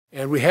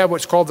And we have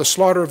what's called the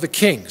slaughter of the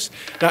kings.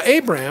 Now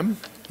Abraham,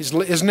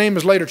 his name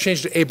is later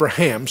changed to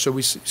Abraham, so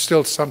we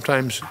still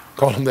sometimes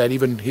call him that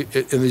even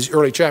in these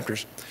early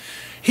chapters.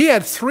 He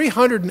had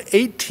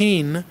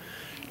 318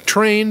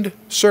 trained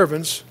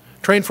servants,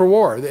 trained for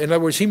war. In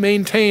other words, he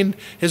maintained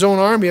his own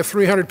army of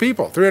 300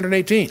 people,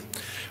 318,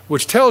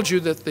 which tells you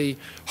that the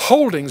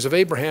holdings of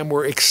Abraham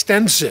were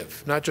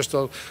extensive, not just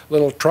a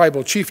little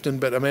tribal chieftain,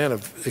 but a man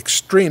of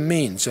extreme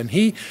means. And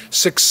he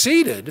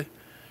succeeded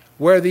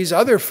where these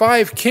other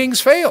 5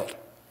 kings failed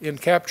in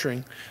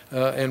capturing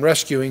and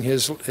rescuing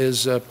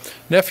his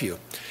nephew.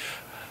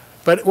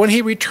 But when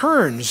he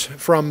returns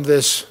from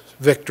this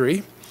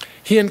victory,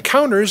 he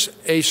encounters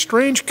a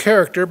strange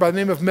character by the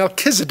name of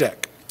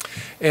Melchizedek.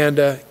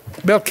 And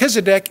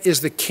Melchizedek is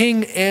the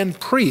king and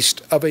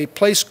priest of a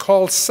place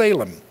called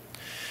Salem.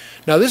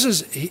 Now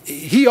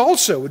he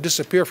also would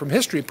disappear from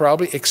history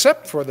probably,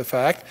 except for the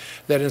fact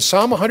that in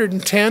Psalm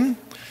 110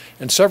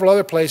 and several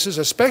other places,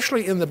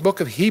 especially in the book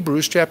of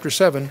Hebrews chapter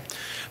 7,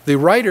 the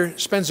writer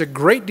spends a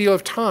great deal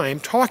of time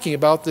talking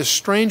about this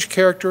strange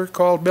character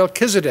called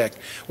Melchizedek.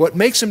 What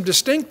makes him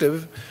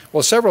distinctive,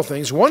 well, several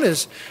things. One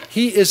is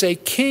he is a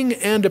king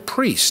and a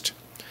priest.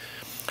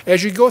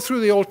 As you go through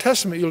the Old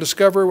Testament, you'll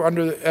discover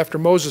after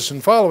Moses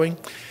and following,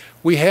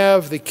 we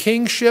have the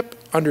kingship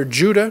under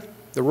Judah,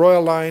 the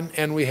royal line,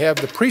 and we have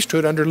the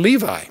priesthood under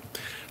Levi.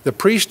 The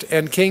priest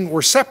and king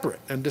were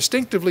separate, and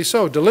distinctively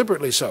so,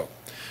 deliberately so,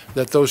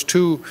 that those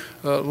two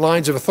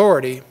lines of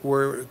authority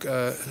were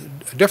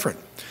different.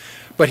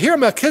 But here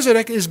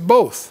Melchizedek is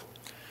both.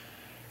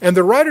 And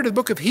the writer of the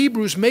book of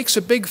Hebrews makes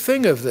a big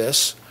thing of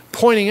this,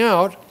 pointing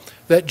out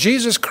that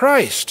Jesus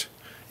Christ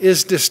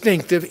is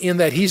distinctive in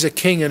that he's a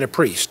king and a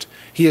priest.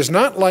 He is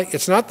not like,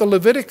 it's not the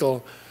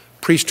Levitical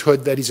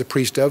priesthood that he's a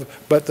priest of,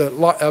 but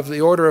of the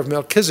order of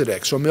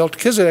Melchizedek. So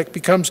Melchizedek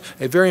becomes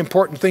a very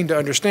important thing to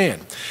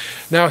understand.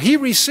 Now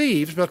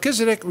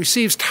Melchizedek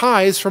receives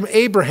tithes from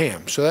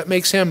Abraham, so that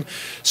makes him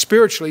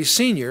spiritually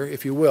senior,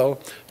 if you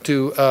will,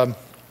 to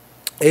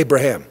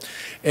Abraham.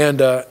 And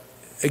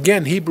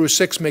again, Hebrews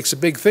 6 makes a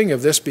big thing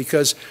of this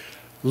because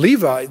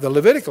Levi, the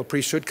Levitical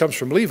priesthood, comes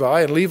from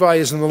Levi, and Levi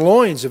is in the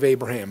loins of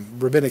Abraham,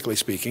 rabbinically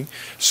speaking.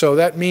 So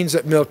that means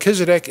that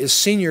Melchizedek is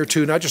senior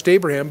to not just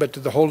Abraham, but to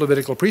the whole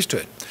Levitical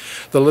priesthood.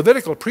 The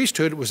Levitical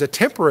priesthood was a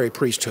temporary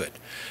priesthood.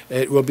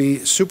 It will be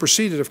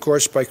superseded, of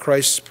course, by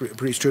Christ's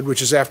priesthood,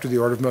 which is after the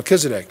order of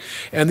Melchizedek.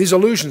 And these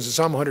allusions in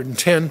Psalm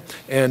 110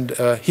 and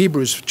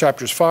Hebrews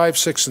chapters 5,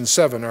 6, and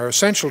 7 are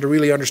essential to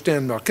really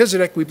understand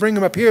Melchizedek. We bring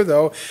him up here,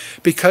 though,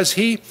 because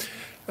he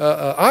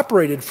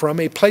operated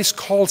from a place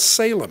called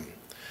Salem,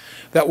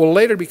 that will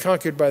later be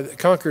conquered by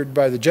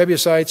the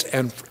Jebusites,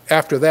 and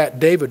after that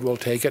David will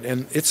take it,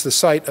 and it's the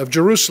site of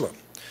Jerusalem.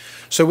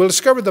 So we'll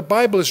discover the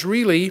Bible is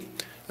really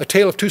a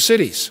tale of 2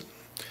 cities.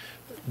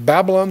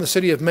 Babylon, the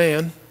city of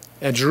man,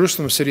 and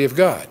Jerusalem, the city of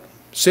God.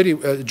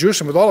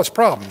 Jerusalem, with all its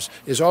problems,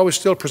 is always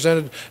still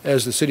presented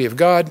as the city of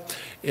God,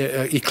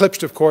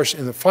 eclipsed, of course,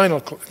 in the final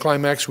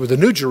climax with the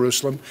New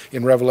Jerusalem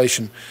in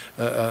Revelation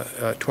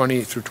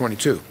 20 through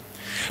 22.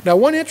 Now,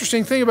 one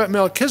interesting thing about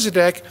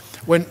Melchizedek,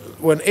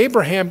 when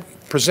Abraham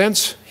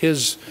presents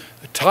his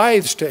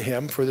tithes to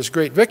him for this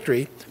great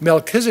victory,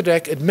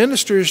 Melchizedek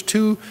administers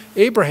to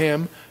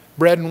Abraham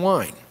bread and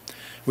wine.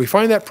 We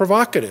find that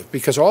provocative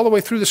because all the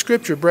way through the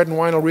scripture, bread and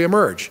wine will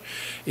reemerge.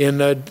 In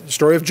the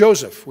story of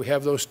Joseph, we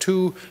have those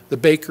two, the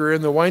baker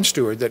and the wine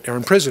steward, that are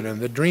in prison, and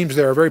the dreams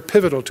there are very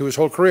pivotal to his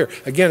whole career.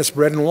 Again, it's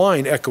bread and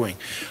wine echoing.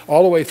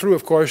 All the way through,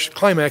 of course,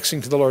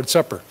 climaxing to the Lord's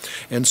Supper.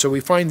 And so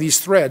we find these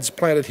threads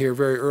planted here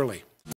very early.